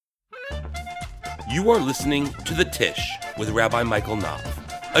You are listening to The Tish with Rabbi Michael Knopf,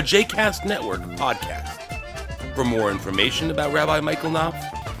 a JCast Network podcast. For more information about Rabbi Michael Knopf,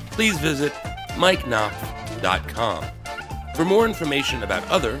 please visit mikeknopf.com. For more information about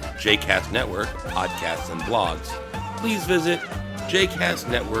other JCast Network podcasts and blogs, please visit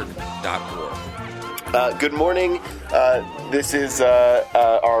jcastnetwork.org. Good morning. This is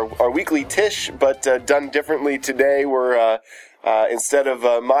our weekly Tish, but done differently today. We're instead of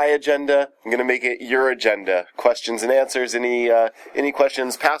my agenda, I'm going to make it your agenda. Questions and answers. Any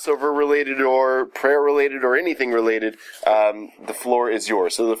questions, Passover related or prayer related or anything related, the floor is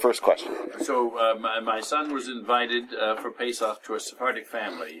yours. So the first question. So my son was invited for Pesach to a Sephardic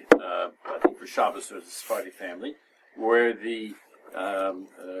family. I think for Shabbos there's a Sephardic family where the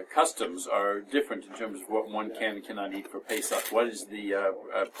customs are different in terms of what one can and cannot eat for Pesach. What is the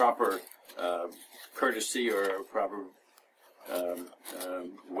proper courtesy or proper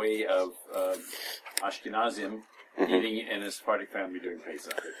way of Ashkenazim eating in a Sephardic family during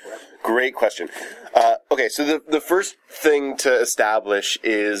Pesach? Great question. Okay, so the first thing to establish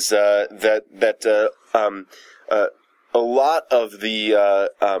is that a lot of the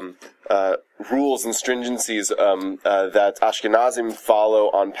rules and stringencies that Ashkenazim follow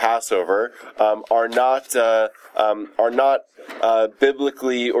on Passover are not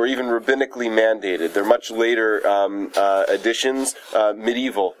biblically or even rabbinically mandated. They're much later additions,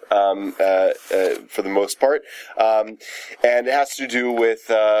 medieval for the most part, and it has to do with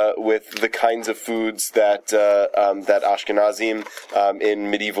the kinds of foods that that Ashkenazim in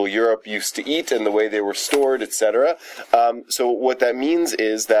medieval Europe used to eat and the way they were stored, etc. So what that means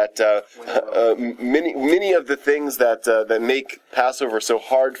is that many of the things that make Passover so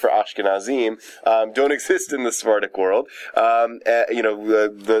hard for Ashkenazim don't exist in the Sephardic world.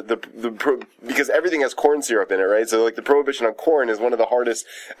 Because everything has corn syrup in it, right? So like the prohibition on corn is one of the hardest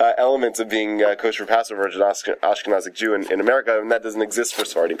elements of being kosher for Passover as an Ashkenazic Jew in America, and that doesn't exist for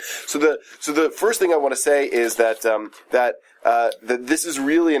Sephardim. So the first thing I want to say is that this is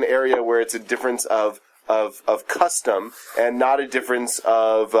really an area where it's a difference of custom and not a difference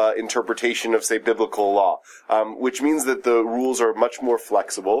of interpretation of, say, biblical law, which means that the rules are much more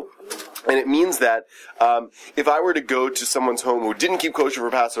flexible. And it means that if I were to go to someone's home who didn't keep kosher for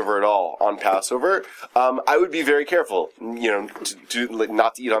Passover at all on Passover, I would be very careful, not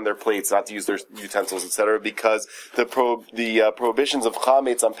to eat on their plates, not to use their utensils, etc., because the prohibitions of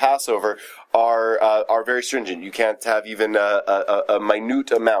chametz on Passover are very stringent. You can't have even a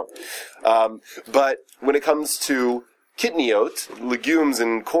minute amount. But when it comes to kitniot, legumes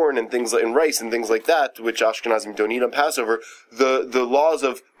and corn and things like, and rice and things like that, which Ashkenazim don't eat on Passover, the laws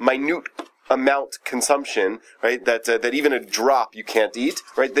of minute amount consumption, right? That even a drop you can't eat,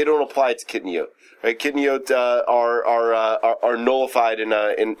 right? They don't apply to kitniot. Right, kitniot are nullified in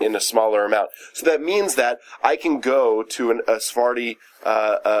a smaller amount. So that means that I can go to a Sephardic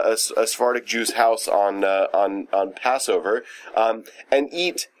Jew's house on Passover and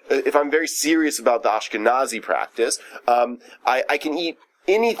eat. If I'm very serious about the Ashkenazi practice, I can eat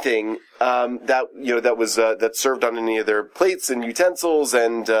anything that was served on any of their plates and utensils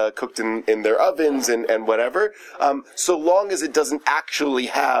and cooked in their ovens and whatever, so long as it doesn't actually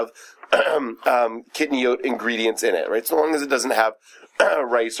have kitniot ingredients in it, right? So long as it doesn't have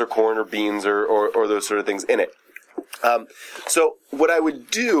rice or corn or beans or those sort of things in it. So what I would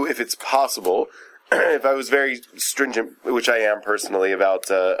do, if it's possible, if I was very stringent, which I am personally about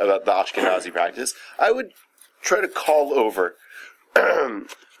the Ashkenazi practice, I would try to call over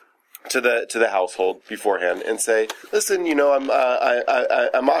to the household beforehand and say, listen, I'm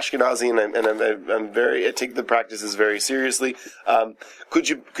Ashkenazi and I take the practices very seriously. Could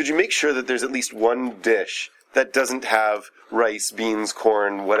you make sure that there's at least one dish that doesn't have rice, beans,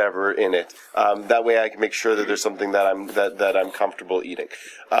 corn, whatever in it? That way I can make sure that there's something that I'm comfortable eating.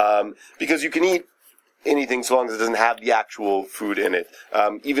 Because you can eat anything so long as it doesn't have the actual food in it.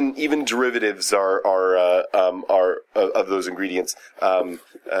 Even derivatives are of those ingredients are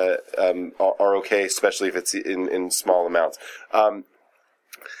okay, especially if it's in small amounts.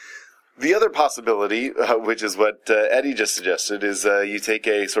 The other possibility, which is what Eddie just suggested, is you take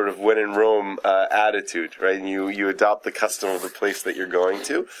a sort of when in Rome attitude, right? And you adopt the custom of the place that you're going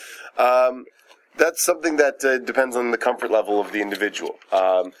to. That's something that depends on the comfort level of the individual.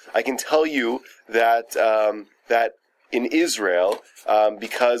 I can tell you that in Israel,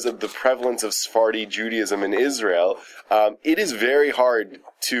 because of the prevalence of Sephardi Judaism in Israel, it is very hard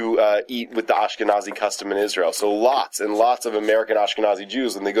to eat with the Ashkenazi custom in Israel. So lots and lots of American Ashkenazi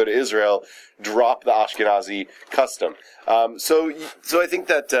Jews, when they go to Israel, drop the Ashkenazi custom. So I think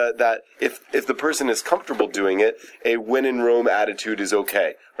that if the person is comfortable doing it, a when in Rome attitude is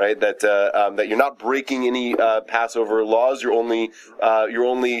okay, right? That you're not breaking any Passover laws. You're only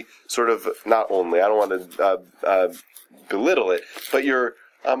sort of, not only, I don't want to belittle it, but you're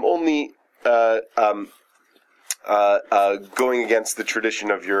only going against the tradition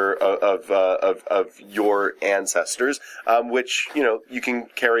of your ancestors, which you can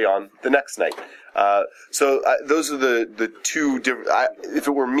carry on the next night. So those are the two different. If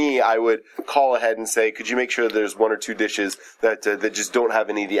it were me, I would call ahead and say, could you make sure there's one or two dishes that just don't have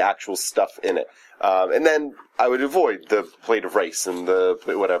any of the actual stuff in it, and then I would avoid the plate of rice and the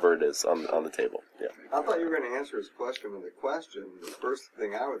whatever it is on the table. Yeah. I thought you were going to answer his question with a question. The first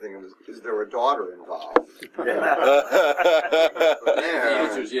thing I would think of is there a daughter involved? The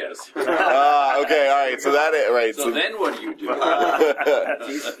answer is yes. Okay, all right. So that right. So then what do you do?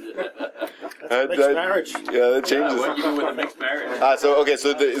 Mixed marriage. Yeah, that changes. What do you do with a mixed marriage? So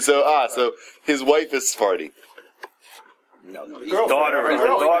his wife is Sephardi. His daughter is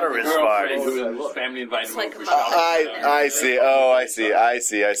Sephardi. Whose family invited him over for I see. Oh, I see.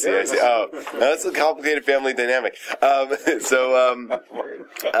 Oh, that's a complicated family dynamic.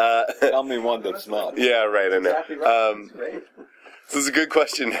 Tell me one that's not. Yeah, right. I know. This is a good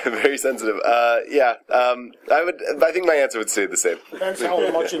question. Very sensitive. I think my answer would stay the same. Depends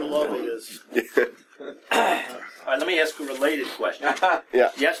how much in love he is. All right, let me ask a related question.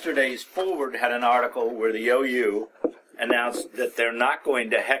 Yeah. Yesterday's Forward had an article where the OU announced that they're not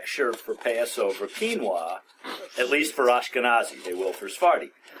going to hechsher for Passover quinoa, at least for Ashkenazi. They will for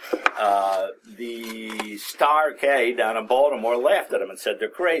Sephardi. The Star K down in Baltimore laughed at them and said they're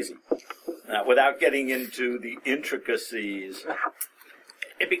crazy. Without getting into the intricacies,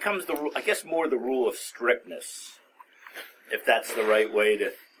 it becomes more the rule of strictness, if that's the right way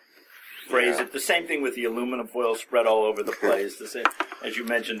to phrase it. The same thing with the aluminum foil spread all over the place, the same as you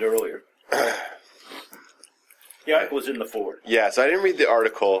mentioned earlier. The article was in the Forward. Yeah, so I didn't read the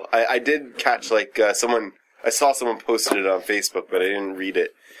article. I did catch someone. I saw someone posted it on Facebook, but I didn't read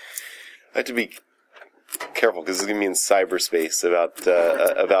it. I have to be careful because it's going to be in cyberspace about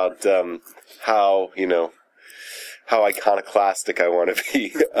how iconoclastic I want to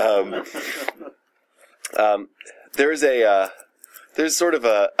be. There's sort of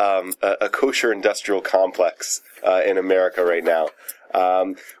a kosher industrial complex in America right now,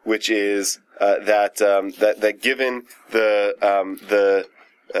 which is that given the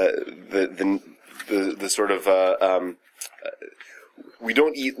sort of we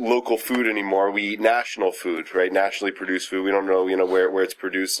don't eat local food anymore. We eat national food, right? Nationally produced food. We don't know, where it's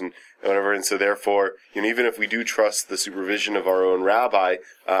produced and whatever. And so therefore, even if we do trust the supervision of our own rabbi,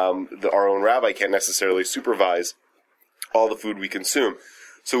 our own rabbi can't necessarily supervise all the food we consume.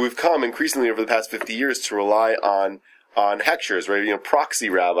 So we've come increasingly over the past 50 years to rely on hechshers, right? Proxy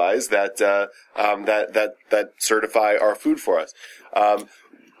rabbis that certify our food for us.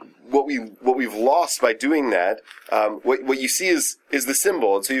 What we've lost by doing that, what you see is the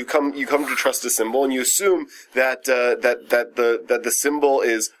symbol, and so you come to trust a symbol, and you assume that the symbol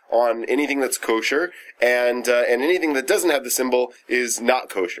is on anything that's kosher, and anything that doesn't have the symbol is not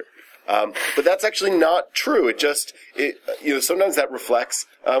kosher. But that's actually not true. Sometimes that reflects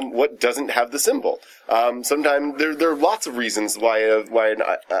what doesn't have the symbol. Sometimes there are lots of reasons why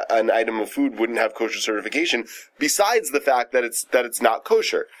an item of food wouldn't have kosher certification, besides the fact that it's not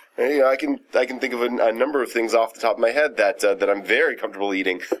kosher. I can think of a number of things off the top of my head that I'm very comfortable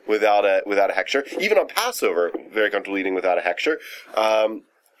eating without a hechsher. Even on Passover, very comfortable eating without a hechsher.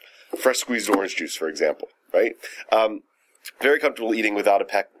 Fresh squeezed orange juice, for example, right? Very comfortable eating without a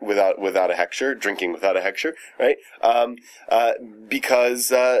hechsher, drinking without a hechsher, right?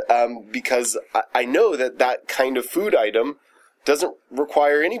 Because I know that kind of food item doesn't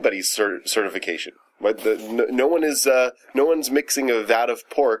require anybody's certification. But no one's mixing a vat of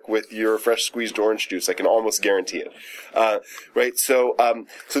pork with your fresh squeezed orange juice. I can almost guarantee it, right? So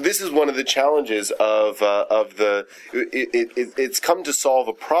this is one of the challenges of it's come to solve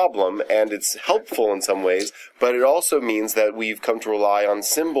a problem, and it's helpful in some ways. But it also means that we've come to rely on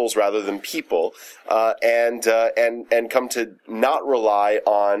symbols rather than people, and come to not rely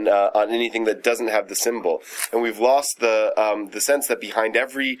on anything that doesn't have the symbol. And we've lost the sense that behind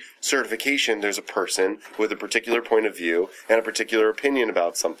every certification there's a person with a particular point of view and a particular opinion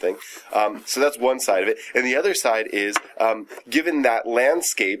about something. So that's one side of it. And the other side is, given that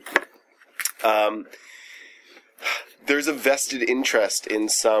landscape, there's a vested interest in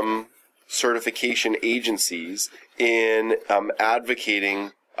some certification agencies in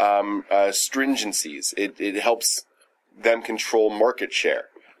advocating stringencies. It helps them control market share,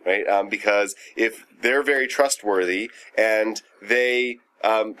 right? Because if they're very trustworthy and they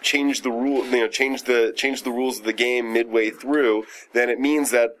change the rules of the game midway through, then it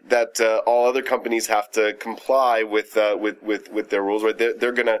means that all other companies have to comply with their rules. Right?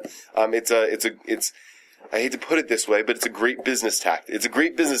 They're gonna. It's I hate to put it this way, but it's a great business tactic. It's a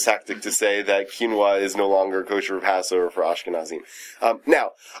great business tactic to say that quinoa is no longer kosher for Passover for Ashkenazim.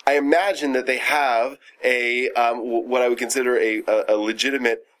 Now, I imagine that they have what I would consider a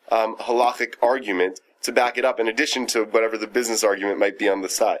legitimate halachic argument to back it up, in addition to whatever the business argument might be on the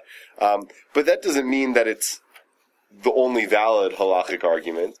side. But that doesn't mean that it's the only valid halachic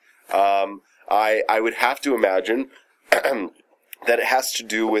argument. I would have to imagine that it has to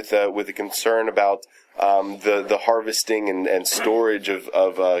do with a concern about the harvesting and storage of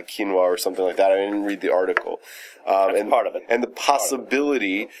quinoa or something like that. I didn't read the article. That's part of it. And the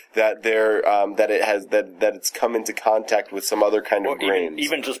possibility that it's come into contact with some other kind of grains.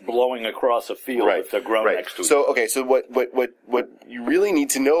 Even just blowing across a field if they're grown next to So okay, so what you really need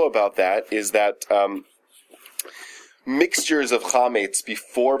to know about that is that mixtures of chametz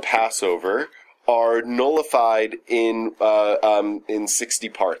before Passover are nullified in 60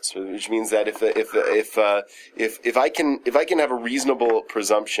 parts, which means that if I can have a reasonable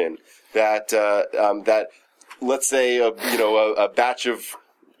presumption that let's say a batch of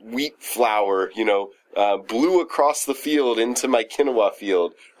wheat flour blew across the field into my quinoa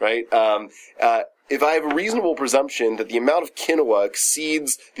field, right? If I have a reasonable presumption that the amount of quinoa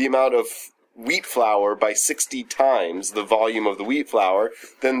exceeds the amount of wheat flour by 60 times the volume of the wheat flour,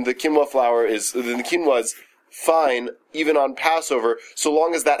 then the quinoa is fine even on Passover, so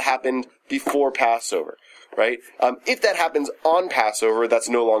long as that happened before Passover, right? If that happens on Passover, that's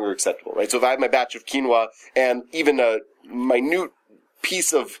no longer acceptable, right? So if I have my batch of quinoa and even a minute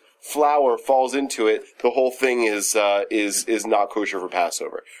piece of flour falls into it, the whole thing is not kosher for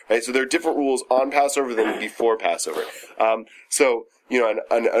Passover, right? So there are different rules on Passover than before Passover. An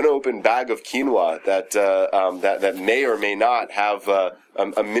unopened bag of quinoa that may or may not have a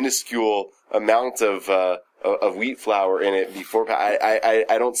minuscule amount of wheat flour in it before.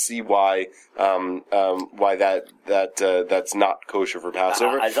 I don't see why that's not kosher for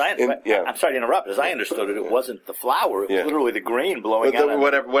Passover. I'm sorry to interrupt. As I understood it, it wasn't the flour; it was literally the grain blowing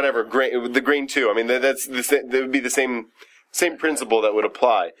out. Whatever grain, the grain too. I mean, that would be the same principle that would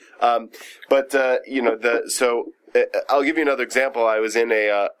apply. I'll give you another example. I was in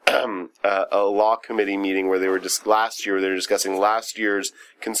a law committee meeting where they were discussing last year's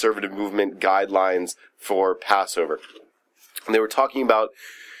conservative movement guidelines for Passover. And they were talking about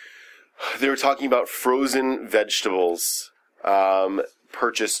frozen vegetables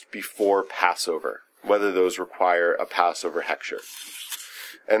purchased before Passover, whether those require a Passover hechsher.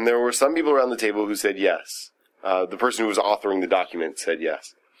 And there were some people around the table who said yes. The person who was authoring the document said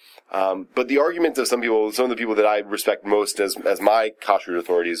yes. But the argument of some of the people that I respect most as my kashrut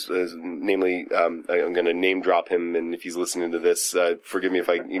authorities, namely, I'm going to name drop him, and if he's listening to this, forgive me if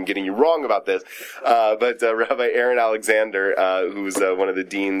I'm getting you wrong about this, but Rabbi Aaron Alexander, who's one of the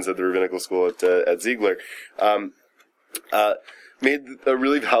deans of the rabbinical school at Ziegler, made a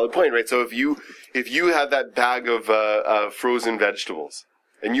really valid point, right? So if you have that bag of frozen vegetables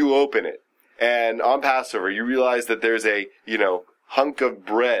and you open it, and on Passover you realize that there's a hunk of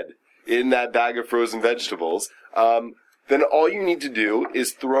bread in that bag of frozen vegetables, then all you need to do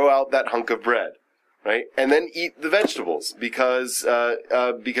is throw out that hunk of bread, right? And then eat the vegetables because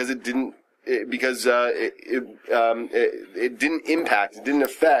it didn't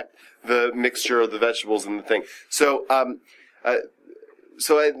affect the mixture of the vegetables in the thing. So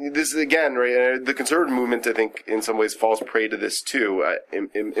this is again, right? The conservative movement, I think, in some ways falls prey to this too.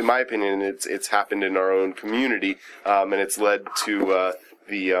 In my opinion, it's happened in our own community, and it's led to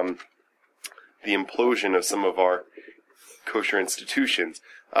the implosion of some of our kosher institutions.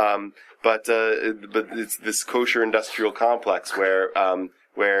 But it's this kosher industrial complex where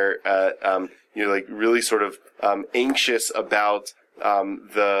you're like really sort of anxious about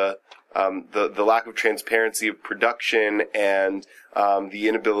the lack of transparency of production and the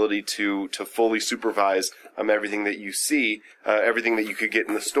inability to fully supervise everything that you see, everything that you could get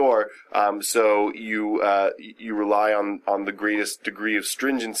in the store. So you rely on the greatest degree of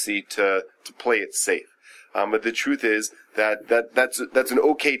stringency to play it safe. But the truth is that's an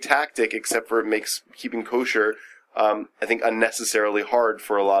okay tactic, except for it makes keeping kosher, I think, unnecessarily hard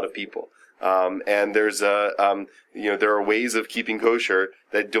for a lot of people. And there's there are ways of keeping kosher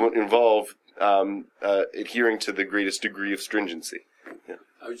that don't involve adhering to the greatest degree of stringency. Yeah.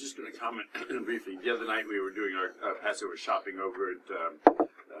 I was just going to comment briefly. The other night we were doing our Passover shopping over at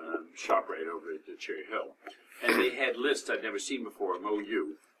ShopRite over at Cherry Hill, and they had lists I'd never seen before of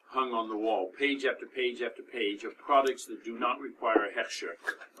OU hung on the wall, page after page after page of products that do not require a hechsher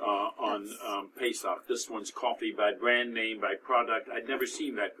on Pesach. This one's coffee by brand name, by product. I'd never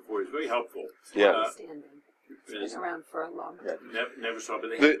seen that before. It was very helpful. Yeah. It's been around for a long time. Never saw, but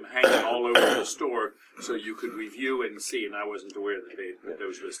they had them hanging all over the store so you could review and see, and I wasn't aware that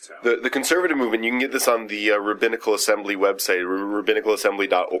those lists out. The conservative movement, you can get this on the Rabbinical Assembly website,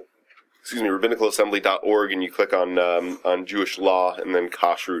 rabbinical.org, and you click on Jewish law and then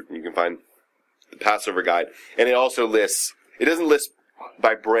kashrut, and you can find the Passover guide. And it also lists, it doesn't list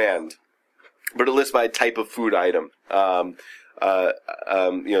by brand, but it lists by type of food item.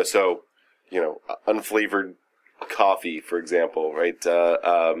 Unflavored coffee, for example, right?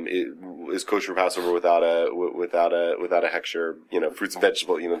 Is kosher Passover without a hechsher, fruits and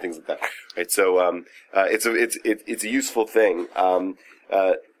vegetables, things like that, right? So, it's a useful thing.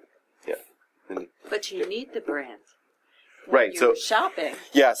 But you need the brand. When Right, you're so- shopping.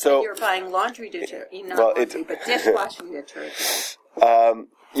 Yeah, so- When you're buying laundry detergent, but dishwashing detergent.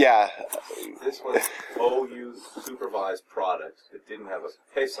 Yeah. This was OU supervised products that didn't have a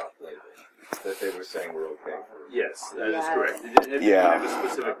Pesach label that they were saying were okay for. Yes, that is Yeah. correct. It didn't have a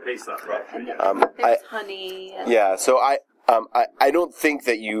specific Pesach reference. There's honey. And Yeah, so I don't think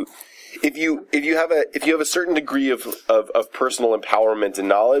that if you have a certain degree of personal empowerment and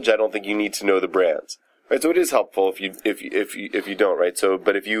knowledge, I don't think you need to know the brands, right? So it is helpful if you don't, right? So,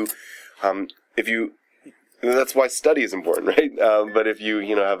 but if you that's why study is important, right? But if you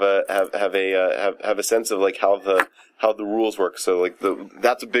have a sense of like how the rules work, so like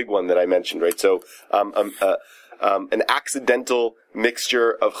that's a big one that I mentioned, right? So an accidental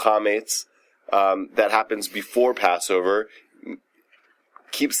mixture of chametz that happens before Passover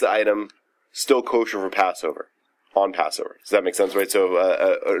keeps the item still kosher for Passover, on Passover. Does that make sense, right? So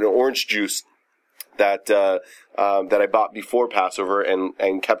an orange juice that I bought before Passover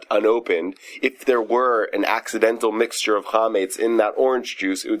and kept unopened, if there were an accidental mixture of chametz in that orange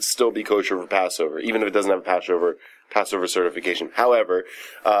juice, it would still be kosher for Passover, even if it doesn't have a Passover certification. However,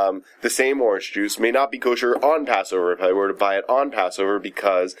 the same orange juice may not be kosher on Passover if I were to buy it on Passover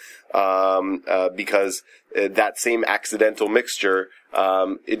because that same accidental mixture,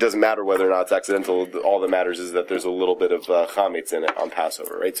 it doesn't matter whether or not it's accidental. All that matters is that there's a little bit of chametz in it on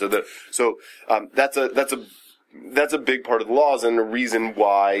Passover, right? So that's a big part of the laws and a reason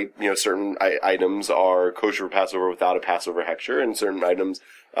why certain items are kosher for Passover without a Passover hechsher, and certain items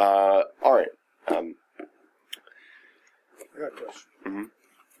aren't. I got a question.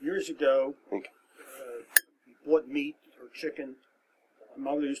 Mm-hmm. Years ago, Thank you bought meat or chicken.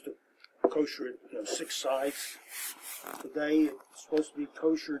 My mother used to kosher it, 6 sides. Today, it's supposed to be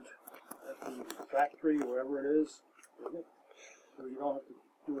koshered at the factory, wherever it is, isn't it? So you don't have to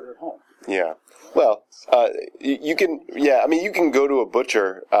do it at home. Yeah. Well, you can. Yeah, I mean, you can go to a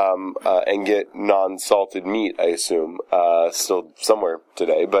butcher and get non-salted meat. I assume still somewhere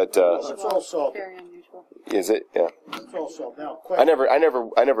today, but It's all salted. Very unusual. is it? Yeah. It's all salted. Now, I never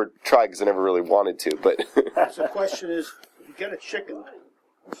tried because I never really wanted to. But So the question is, if you get a chicken,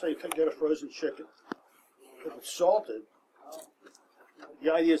 let's say you get a frozen chicken, if it's salted,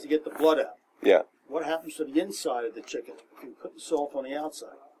 the idea is to get the blood out. yeah. What happens to the inside of the chicken if you put the salt on the outside?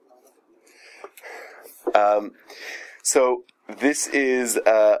 So this is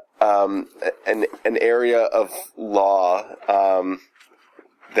an area of law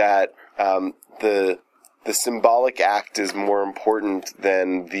that the symbolic act is more important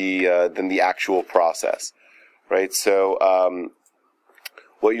than the actual process, right? So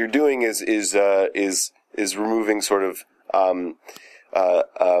what you're doing is removing sort of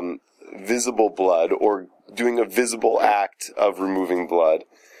visible blood, or doing a visible act of removing blood.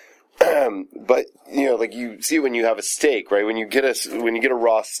 But like you see when you have a steak, right? When you get a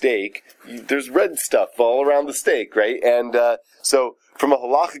raw steak, there's red stuff all around the steak, right? And so from a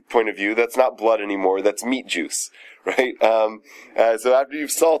halachic point of view, that's not blood anymore; that's meat juice, right? So after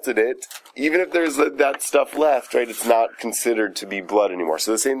you've salted it, even if there's that stuff left, right, it's not considered to be blood anymore.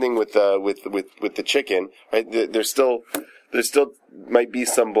 So the same thing with the chicken, right? There still might be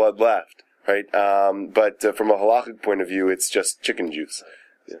some blood left, right? But from a halachic point of view, it's just chicken juice.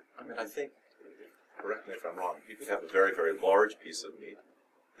 I mean, I think, correct me if I'm wrong, you could have a very, very large piece of meat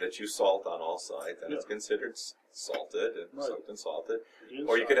that you salt on all sides, and it's considered salted and soaked and salted.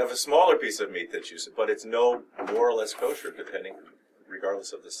 Or you could have a smaller piece of meat that but it's no more or less kosher,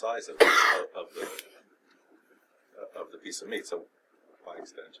 regardless of the size of the piece of meat. So, by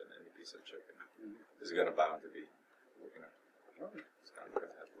extension, any piece of chicken is going to bound to be, it's kind of going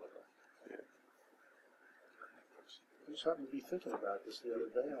to have blood on it. just happened to be thinking about this the other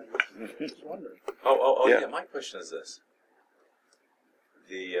day. I was wondering. Yeah. My question is this: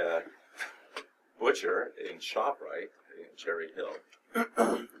 the butcher in ShopRite in Cherry Hill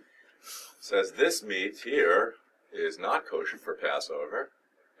says this meat here is not kosher for Passover,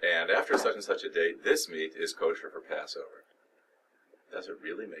 and after such and such a date, this meat is kosher for Passover. Does it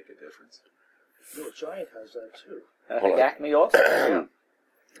really make a difference? No, Giant has that too. Acme also.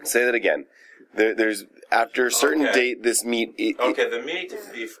 Say that again. There's after a certain date, this meat. The meat.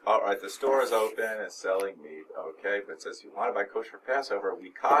 All right, the store is open and selling meat. Okay, but it says if you want to buy kosher for Passover,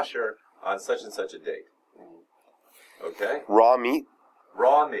 we kosher on such and such a date. Okay. Raw meat.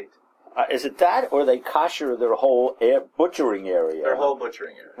 Raw meat. Is it that, or they kosher their whole butchering area? Their whole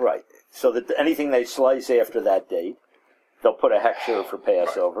butchering area. Right. So that anything they slice after that date, they'll put a hechsher for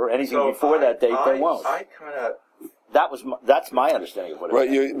Passover. Right. Anything before that date, they won't. I kind of. That's my understanding of what it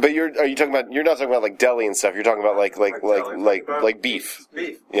is. Right, are you talking about? You're not talking about like deli and stuff. You're talking about like beef.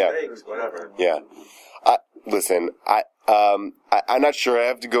 Beef. Yeah. Steaks, whatever. Yeah. Listen, I'm not sure. I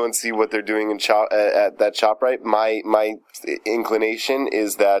have to go and see what they're doing in at that ShopRite. My inclination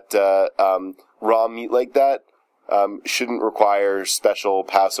is that raw meat like that shouldn't require special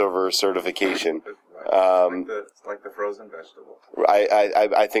Passover certification. Like the frozen vegetables.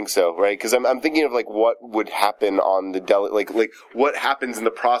 I think so, right? Because I'm thinking of like what would happen on the deli, like what happens in the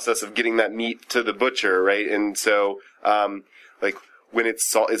process of getting that meat to the butcher, right? And so, like when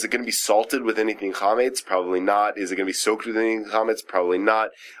it's is it going to be salted with anything chametz? Probably not. Is it going to be soaked with anything chametz? Probably not.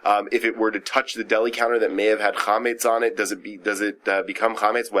 If it were to touch the deli counter that may have had chametz on it, does it become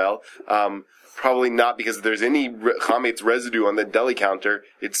chametz? Well, probably not, because if there's any chametz residue on the deli counter,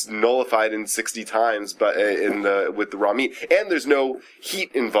 it's nullified in 60 times. But with the raw meat, and there's no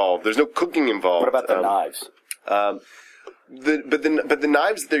heat involved. There's no cooking involved. What about the knives? But the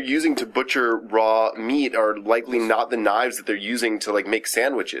knives that they're using to butcher raw meat are likely not the knives that they're using to like make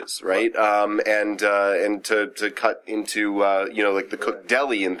sandwiches, right? And to cut into like the cooked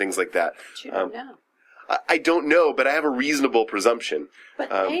deli and things like that. But you don't know. I don't know, but I have a reasonable presumption. But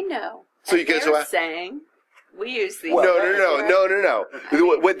they know. So they're saying we use these. No.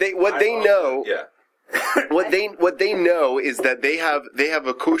 What they know. Yeah. What they know is that they have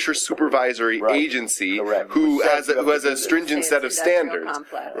a kosher supervisory agency who has a stringent set of standards.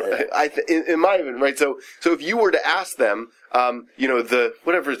 In my opinion, right? So if you were to ask them, the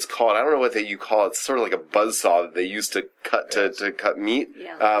whatever it's called, I don't know what you call it. It's sort of like a buzzsaw that they use to cut to cut meat.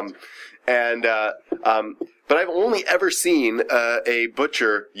 Yeah. But I've only ever seen a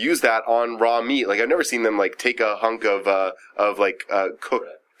butcher use that on raw meat. Like I've never seen them like take a hunk of cooked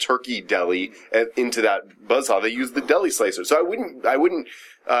turkey deli into that buzzsaw. They use the deli slicer. So I wouldn't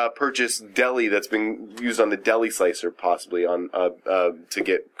purchase deli that's been used on the deli slicer possibly on to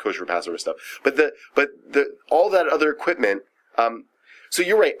get kosher Passover stuff. But all that other equipment. So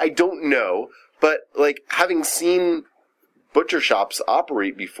you're right. I don't know, but like having seen butcher shops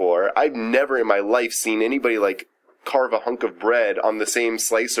operate before, I've never in my life seen anybody like carve a hunk of bread on the same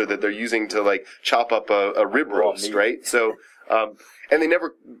slicer that they're using to like chop up a rib roast, right? So, and they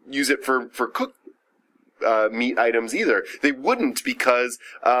never use it for cooked meat items either. They wouldn't because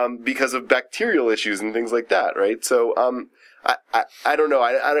of bacterial issues and things like that, right? So, I don't know.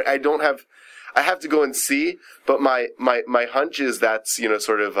 I don't have. I have to go and see, but my hunch is that's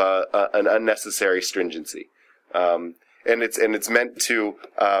sort of an unnecessary stringency. And it's meant to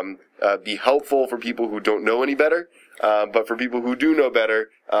be helpful for people who don't know any better, but for people who do know better,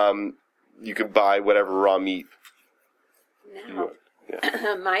 you can buy whatever raw meat. Now,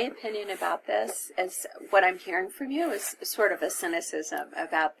 my opinion about this is what I'm hearing from you is sort of a cynicism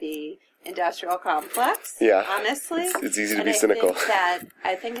about the industrial complex. Yeah, honestly, it's easy to be cynical.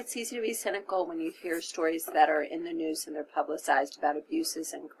 I think it's easy to be cynical when you hear stories that are in the news and they're publicized about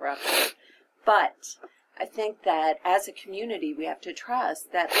abuses and corruption, but I think that as a community, we have to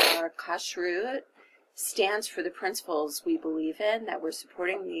trust that our kashrut stands for the principles we believe in, that we're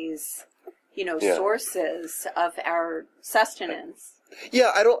supporting these, sources of our sustenance.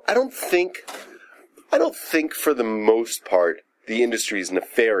 Yeah, I don't think for the most part the industry is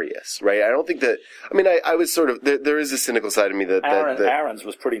nefarious, right? I don't think that. I mean, I was sort of there is a cynical side of me that Aaron's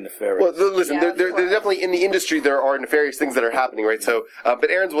was pretty nefarious. Well, listen, there definitely in the industry there are nefarious things that are happening, right? So, but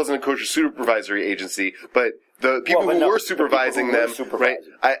Aaron's wasn't a kosher supervisory agency, but the people who were supervising them, right?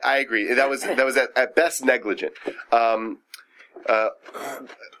 I agree. That was at best negligent.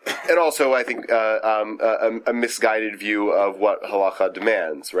 and also, I think a misguided view of what halakha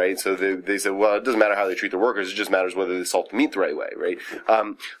demands, right? So they said, well, it doesn't matter how they treat the workers; it just matters whether they salt the meat the right way, right?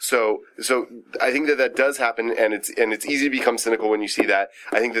 So I think that does happen, and it's easy to become cynical when you see that.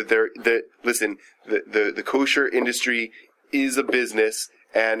 I think that the kosher industry is a business,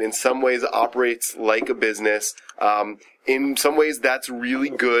 and in some ways operates like a business. In some ways, that's really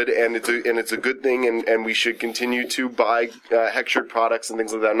good, and it's a good thing, and we should continue to buy hechshered products and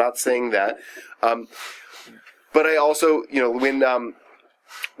things like that. I'm not saying that, but I also,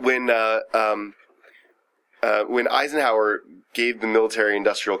 when Eisenhower gave the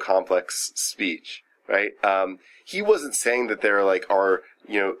military-industrial complex speech, right? He wasn't saying that there are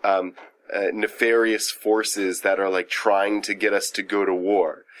nefarious forces that are trying to get us to go to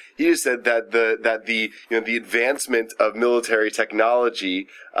war. He just said that the advancement of military technology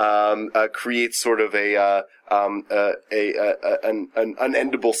creates sort of an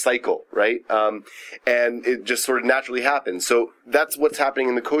unendable cycle, right? And it just sort of naturally happens. So that's what's happening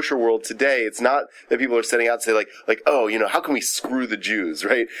in the kosher world today. It's not that people are setting out to say how can we screw the Jews,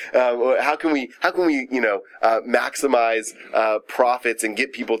 right? How can we maximize profits and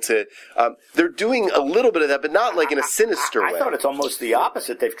get people to? They're doing a little bit of that, but not in a sinister way. I thought it's almost the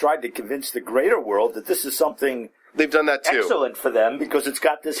opposite. They've tried to convince the greater world that this is something. They've done that too. Excellent for them because it's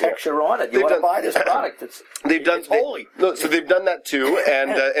got this hechsher on it. You want to buy this product? It's holy. So they've done that too,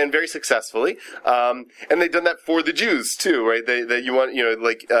 and very successfully. And they've done that for the Jews too, right? That you want,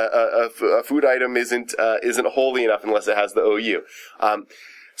 a food item isn't holy enough unless it has the OU.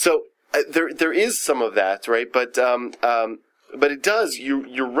 So there is some of that, right? But it does.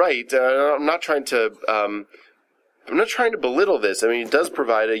 You're right. I'm not trying to belittle this. I mean, it does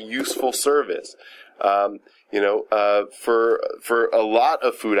provide a useful service. For a lot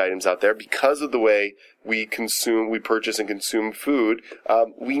of food items out there, because of the way we purchase and consume food,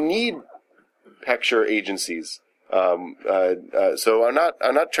 we need hechsher agencies. So I'm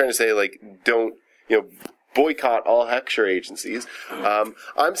not trying to say don't boycott all hechsher agencies.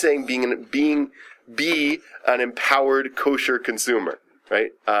 I'm saying be an empowered kosher consumer,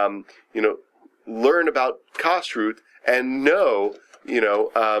 right? Learn about kashrut and know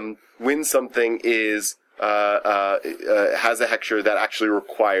when something is has a hechsher that actually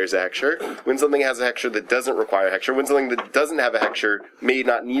requires a hechsher, when something has a hechsher that doesn't require a hechsher, when something that doesn't have a hechsher may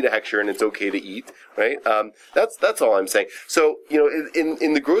not need a hechsher and it's okay to eat, right? That's all I'm saying. So,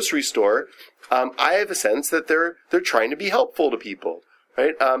 in the grocery store, I have a sense that they're trying to be helpful to people,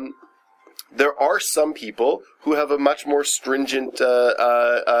 right? There are some people who have a much more stringent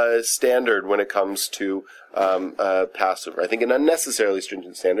standard when it comes to Passover. I think an unnecessarily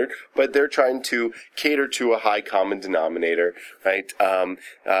stringent standard, but they're trying to cater to a high common denominator, right?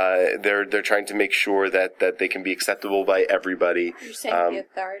 They're trying to make sure that they can be acceptable by everybody. You're saying the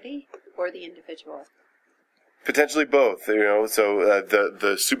authority or the individual? Potentially both, So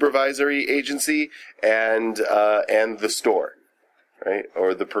the supervisory agency and the store, right,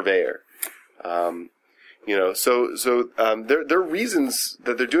 or the purveyor. There are reasons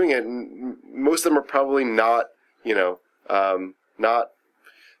that they're doing it, and most of them are probably not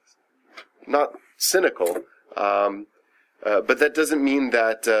cynical. But that doesn't mean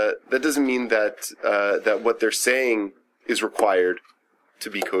that that what they're saying is required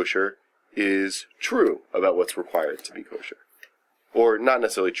to be kosher is true about what's required to be kosher, or not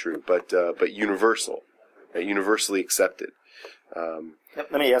necessarily true, but universal, universally accepted. Let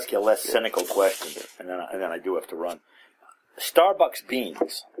me ask you a less cynical question, and then I do have to run. Starbucks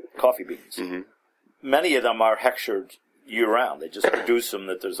beans, coffee beans, mm-hmm. Many of them are hechshered year-round. They just produce them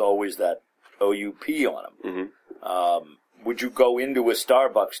that there's always that OUP on them. Mm-hmm. Would you go into a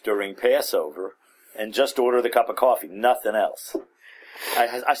Starbucks during Passover and just order the cup of coffee, nothing else?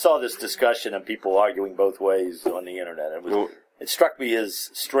 I saw this discussion and people arguing both ways on the internet. It struck me as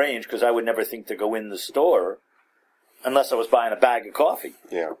strange because I would never think to go in the store unless I was buying a bag of coffee.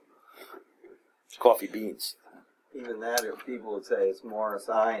 Yeah. Coffee beans. Even that, if people would say it's Morris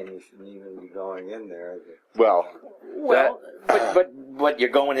Iron, you shouldn't even be going in there. But you're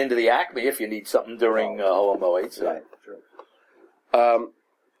going into the Acme if you need something during Hol HaMoed. So. Right, true.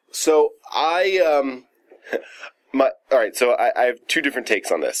 So I have two different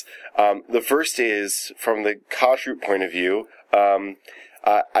takes on this. The first is from the kashrut point of view. I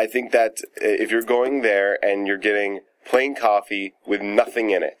think that if you're going there and you're getting plain coffee with nothing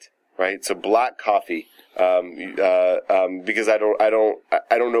in it, right? So black coffee, because I don't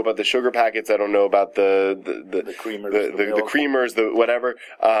know about the sugar packets. I don't know about the creamers, the creamers, the whatever.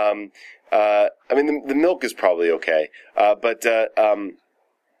 I mean, the milk is probably okay, but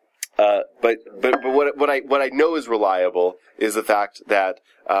But what I know is reliable is the fact that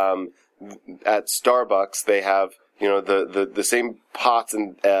at Starbucks they have the same pots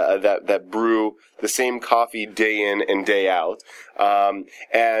and that brew the same coffee day in and day out, and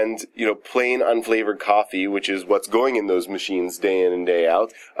plain unflavored coffee, which is what's going in those machines day in and day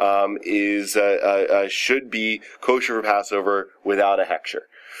out, is should be kosher for Passover without a hechsher.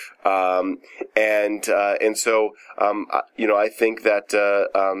 And so I think that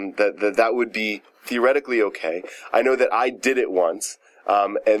that would be theoretically okay. I know that I did it once,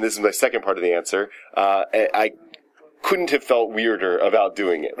 and this is my second part of the answer. I couldn't have felt weirder about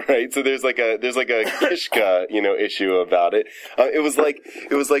doing it, right? So there's like a kishka, issue about it. It was like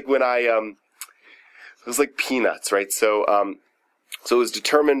when it was like peanuts, right? So it was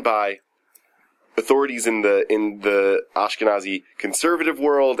determined by authorities in the Ashkenazi conservative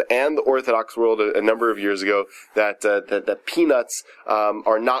world and the Orthodox world a number of years ago that peanuts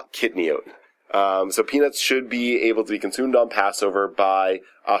are not kitniot. So peanuts should be able to be consumed on Passover by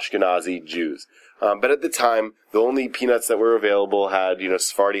Ashkenazi Jews. But at the time, the only peanuts that were available had,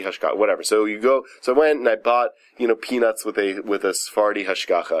 Sephardi hashgacha, whatever. So I went and I bought, peanuts with a Sephardi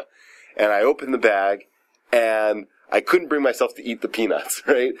hashgacha. And I opened the bag and I couldn't bring myself to eat the peanuts,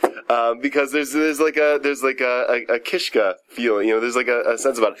 right? Because there's like a kishka feeling, there's like a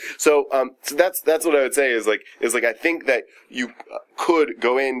sense about it. So that's what I would say is like I think that you could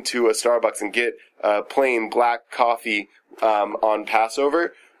go into a Starbucks and get plain black coffee on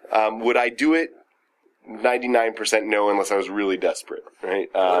Passover. Would I do it? 99% no, unless I was really desperate, right?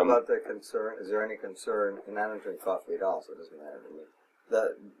 What about the concern? Is there any concern? And I don't drink coffee at all, so it doesn't matter to me.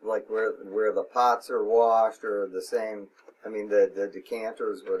 That like where the pots are washed or the same. I mean the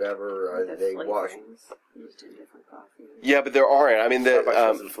decanters, whatever, are they washed? Used in different coffee. Yeah, but there aren't. I mean Starbucks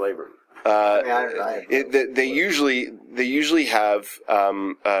doesn't flavor. They usually have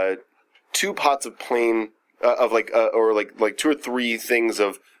two pots of plain of or like two or three things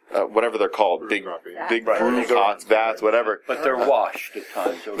of whatever they're called, big brew pots, vats, whatever. But they're washed at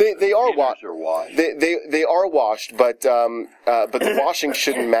times. They are washed. They are washed, but the washing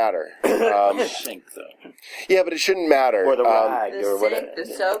shouldn't matter. Sink though. Yeah, but it shouldn't matter. Or the rag, The or whatever. sink,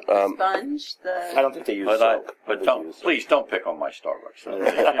 the soap, the sponge, I don't think they use soap. But please don't pick on my Starbucks.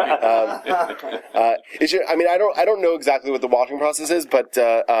 I don't know exactly what the washing process is, but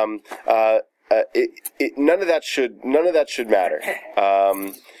none of that should matter.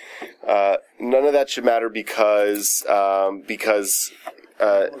 None of that should matter because all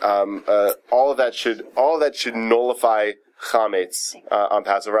of that should nullify chametz on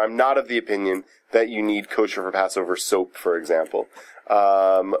Passover. I'm not of the opinion that you need kosher for Passover soap, for example.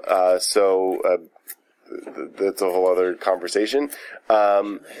 That's a whole other conversation.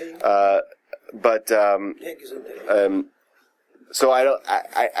 So I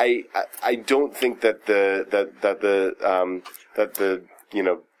don't think that the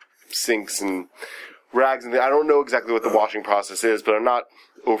sinks and rags and I don't know exactly what the washing process is, but I'm not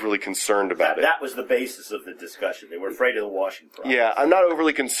overly concerned about it. That was the basis of the discussion. They were afraid of the washing process. Yeah, I'm not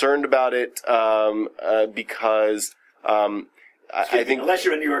overly concerned about it because I think unless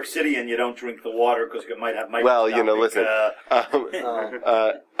you're in New York City and you don't drink the water because it might have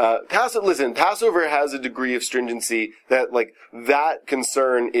listen. Passover has a degree of stringency that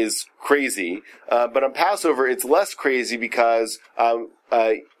concern is crazy, but on Passover it's less crazy because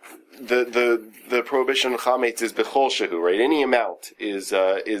the prohibition on chametz is bechol shehu, right? Any amount is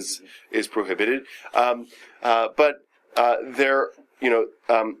prohibited, but there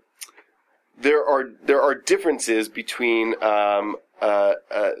are differences between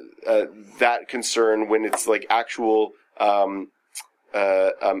that concern when it's like actual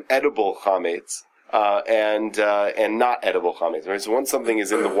edible chametz and not edible chametz, right? So once something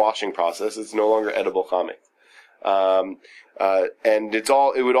is in the washing process, it's no longer edible chametz, and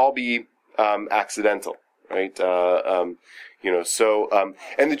it would all be accidental, right? And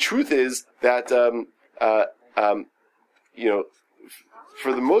the truth is that for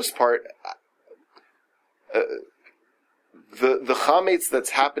the most part, the chametz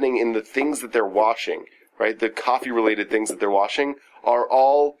that's happening in the things that they're washing, right? The coffee-related things that they're washing are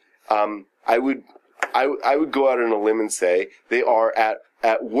all. I would go out on a limb and say they are at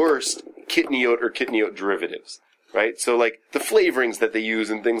worst kitniot or kitniot derivatives, right? So like the flavorings that they use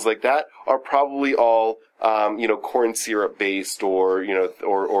and things like that are probably all corn syrup based or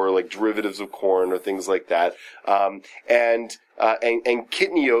like derivatives of corn or things like that. And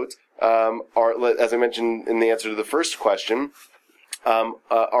kitniot are, as I mentioned in the answer to the first question, don't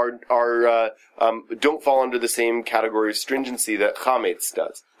fall under the same category of stringency that chametz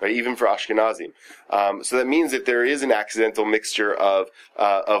does, right? Even for Ashkenazim. So that means that there is an accidental mixture of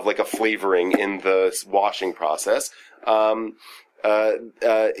like a flavoring in the washing process. It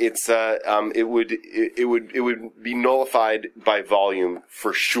would be nullified by volume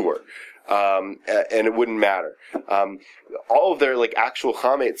for sure. And it wouldn't matter. All of their like actual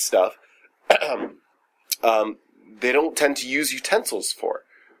chametz stuff, they don't tend to use utensils for,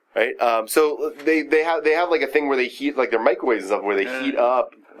 right? So they have like a thing where they heat, like their microwaves and stuff, where they heat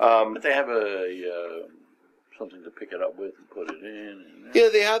up. But they have something to pick it up with and put it in. Yeah,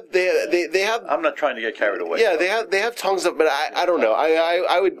 they have. I'm not trying to get carried away. Yeah, they have tongs up, but I don't know.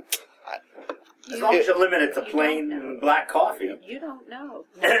 I would. As long as you limit it to plain black coffee. You don't know.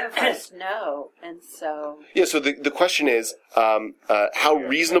 None of us know, and so. Yeah. So the question is, how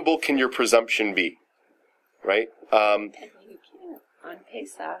reasonable can your presumption be, right? And you can't on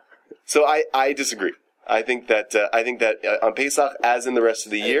Pesach. So I disagree. I think that on Pesach, as in the rest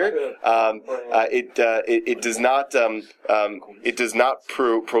of the year, it does not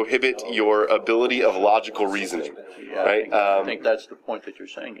prohibit your ability of logical reasoning, right? I think that's the point that you're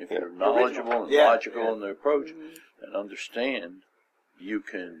saying. If you're knowledgeable and logical in the approach and understand, you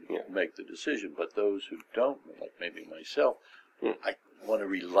can make the decision. But those who don't, like maybe myself, I want to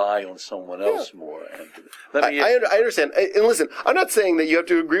rely on someone else more. And I understand. And listen, I'm not saying that you have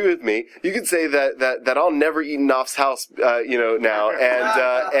to agree with me. You could say that I'll never eat in Knopf's house, now,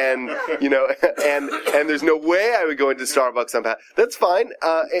 and there's no way I would go into Starbucks on Passover. That's fine.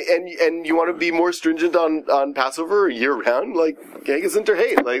 And you want to be more stringent on Passover year round, like Geges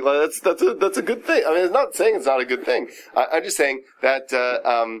Hate. Like that's a good thing. I mean, it's not saying it's not a good thing. I'm just saying that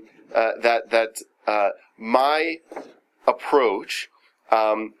my approach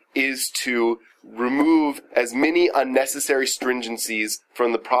is to remove as many unnecessary stringencies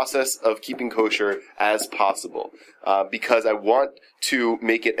from the process of keeping kosher as possible, because I want to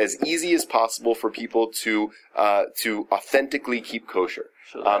make it as easy as possible for people to authentically keep kosher.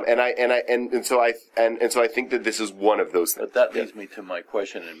 So so I think that this is one of those things. But that leads me to my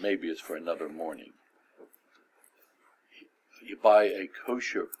question, and maybe it's for another morning. You buy a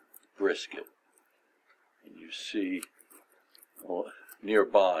kosher brisket, and you see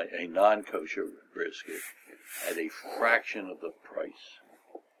nearby a non-kosher brisket at a fraction of the price.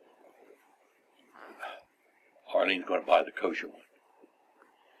 Arlene's going to buy the kosher one.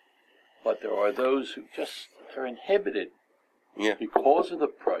 But there are those who are inhibited because of the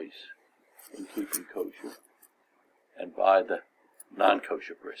price in keeping kosher and buy the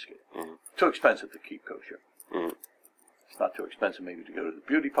non-kosher brisket. Mm-hmm. Too expensive to keep kosher. Mm-hmm. It's not too expensive maybe to go to the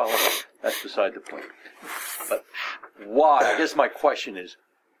beauty parlor. That's beside the point. But why? I guess my question is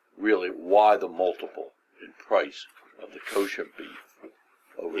really why the multiple in price of the kosher beef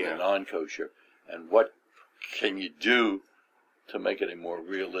over the non-kosher, and what can you do to make it a more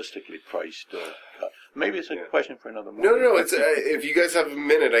realistically priced cut? Maybe it's a question for another morning. No. It's if you guys have a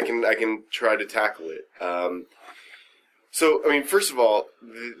minute, I can try to tackle it. So I mean, first of all,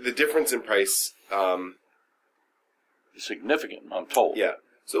 the difference in price. Significant, I'm told. Yeah.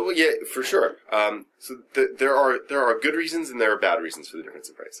 So for sure. So there are good reasons and there are bad reasons for the difference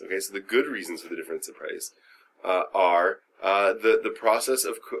in price. Okay. So the good reasons for the difference in price are the process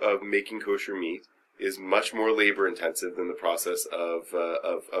of making kosher meat is much more labor intensive than the process of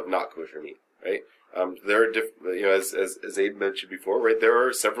not kosher meat. Right. There are as Abe mentioned before. Right. There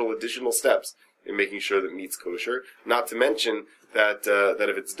are several additional steps in making sure that meat's kosher. Not to mention that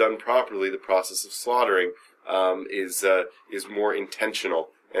if it's done properly, the process of slaughtering is more intentional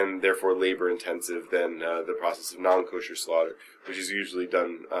and therefore labor intensive than the process of non-kosher slaughter, which is usually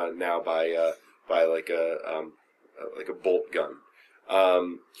done now by like a bolt gun.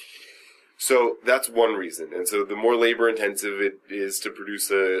 So that's one reason, and so the more labor intensive it is to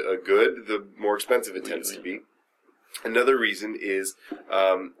produce a good, the more expensive it tends to be. Another reason is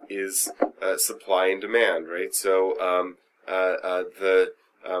supply and demand, right? So the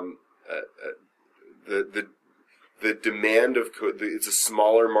demand of it's a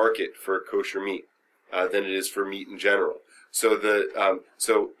smaller market for kosher meat than it is for meat in general. So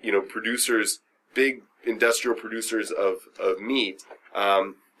producers, big industrial producers of meat,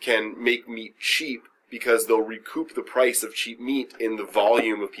 can make meat cheap because they'll recoup the price of cheap meat in the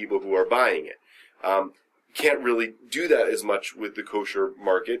volume of people who are buying it. Can't really do that as much with the kosher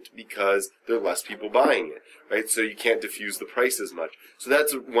market because there are less people buying it, right? So you can't diffuse the price as much. So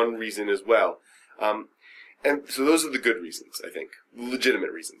that's one reason as well. And so those are the good reasons, I think,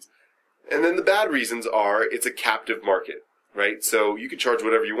 legitimate reasons. And then the bad reasons are it's a captive market, right? So you can charge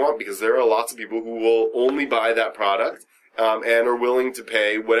whatever you want because there are lots of people who will only buy that product and are willing to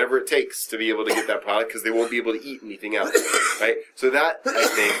pay whatever it takes to be able to get that product because they won't be able to eat anything else, right? So that, I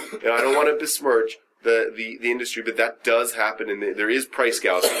think, I don't want to besmirch the industry, but that does happen, and there is price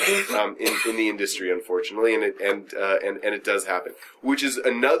gouging in the industry, unfortunately, and it does happen, which is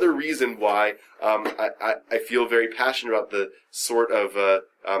another reason why I feel very passionate about the sort of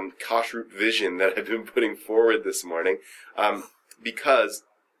kashrut vision that I've been putting forward this morning, because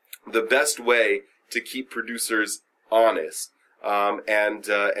the best way to keep producers honest, and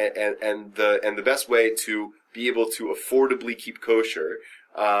the best way to be able to affordably keep kosher,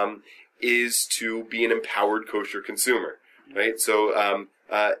 is to be an empowered kosher consumer, right? So,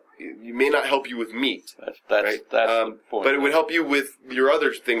 it may not help you with meat, right? That's the point. But it would help you with your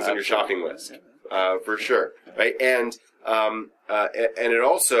other things on your shopping list, for sure, right? And it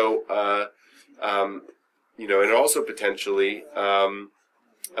also, it also potentially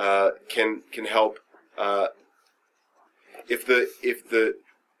can help if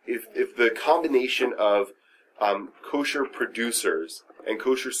the combination of kosher producers and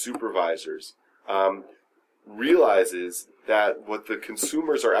kosher supervisors realizes that what the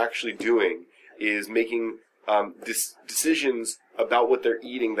consumers are actually doing is making decisions about what they're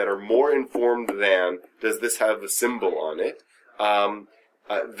eating that are more informed than does this have a symbol on it,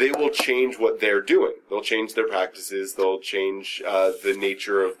 they will change what they're doing. They'll change their practices. They'll change the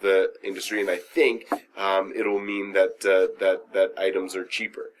nature of the industry, and I think it'll mean that items are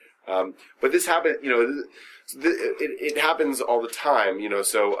cheaper. But this happens, it happens all the time,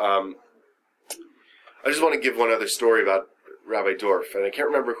 so I just want to give one other story about Rabbi Dorf, and I can't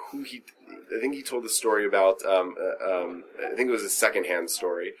remember I think he told the story about, I think it was a secondhand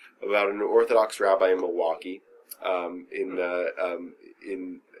story, about an Orthodox rabbi in Milwaukee,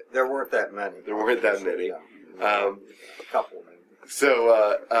 There weren't that many. There weren't that many. A couple.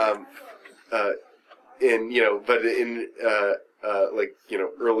 So,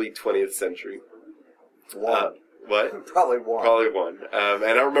 early 20th century. One. What? Probably one. Probably one. And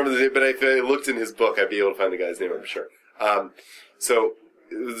I don't remember the name, but if I looked in his book, I'd be able to find the guy's name, I'm sure. So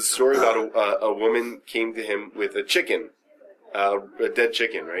it was a story about a woman came to him with a chicken, a dead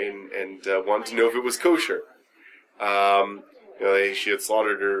chicken, right? And wanted to know if it was kosher. She had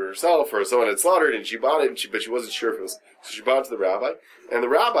slaughtered it herself, or someone had slaughtered it, and she bought it, but she wasn't sure if it was. So she brought it to the rabbi, and the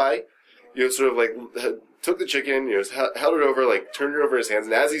rabbi, took the chicken, held it over, turned it over his hands,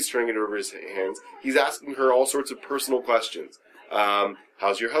 and as he's turning it over his hands, he's asking her all sorts of personal questions.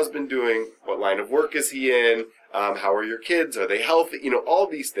 How's your husband doing? What line of work is he in? How are your kids? Are they healthy? All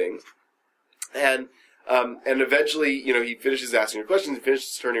these things. And eventually, he finishes asking her questions, he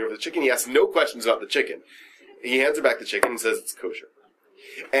finishes turning over the chicken, he asks no questions about the chicken. He hands her back the chicken and says it's kosher.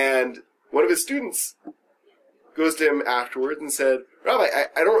 And one of his students goes to him afterwards and said, Rabbi,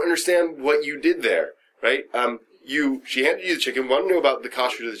 I don't understand what you did there, right? She handed you the chicken, wanted to know about the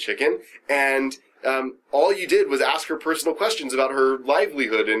kosher of the chicken, and all you did was ask her personal questions about her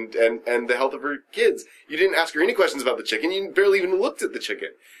livelihood and the health of her kids. You didn't ask her any questions about the chicken. You barely even looked at the chicken.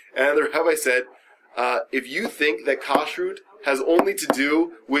 And the rabbi said, if you think that kashrut has only to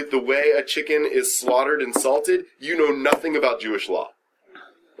do with the way a chicken is slaughtered and salted, you know nothing about Jewish law,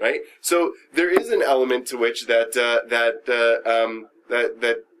 right? So there is an element to which that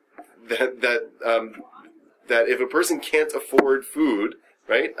if a person can't afford food,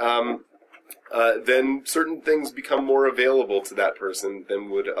 right, then certain things become more available to that person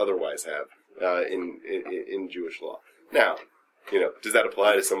than would otherwise have in Jewish law. Now, does that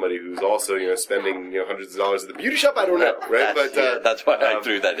apply to somebody who's also, spending, hundreds of dollars at the beauty shop? I don't know, right? That's why I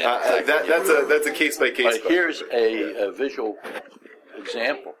threw that in. That's a case by case. But here's a visual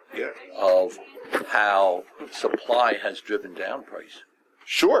example of how supply has driven down price.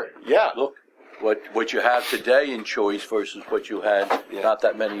 Sure. Yeah. Look, what you have today in choice versus what you had not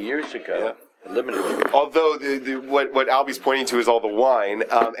that many years ago. Limited. Although what Albie's pointing to is all the wine,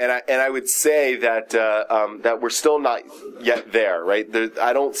 and I would say that that we're still not yet there, right?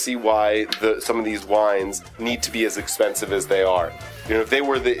 I don't see why some of these wines need to be as expensive as they are. If they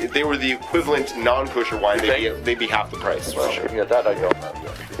were the equivalent non-kosher wine, they'd be half the price. Well, for sure. Yeah, that I don't know.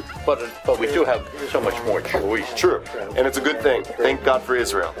 But we do have so much more choice. True, and it's a good thing. Thank God for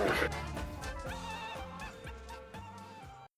Israel.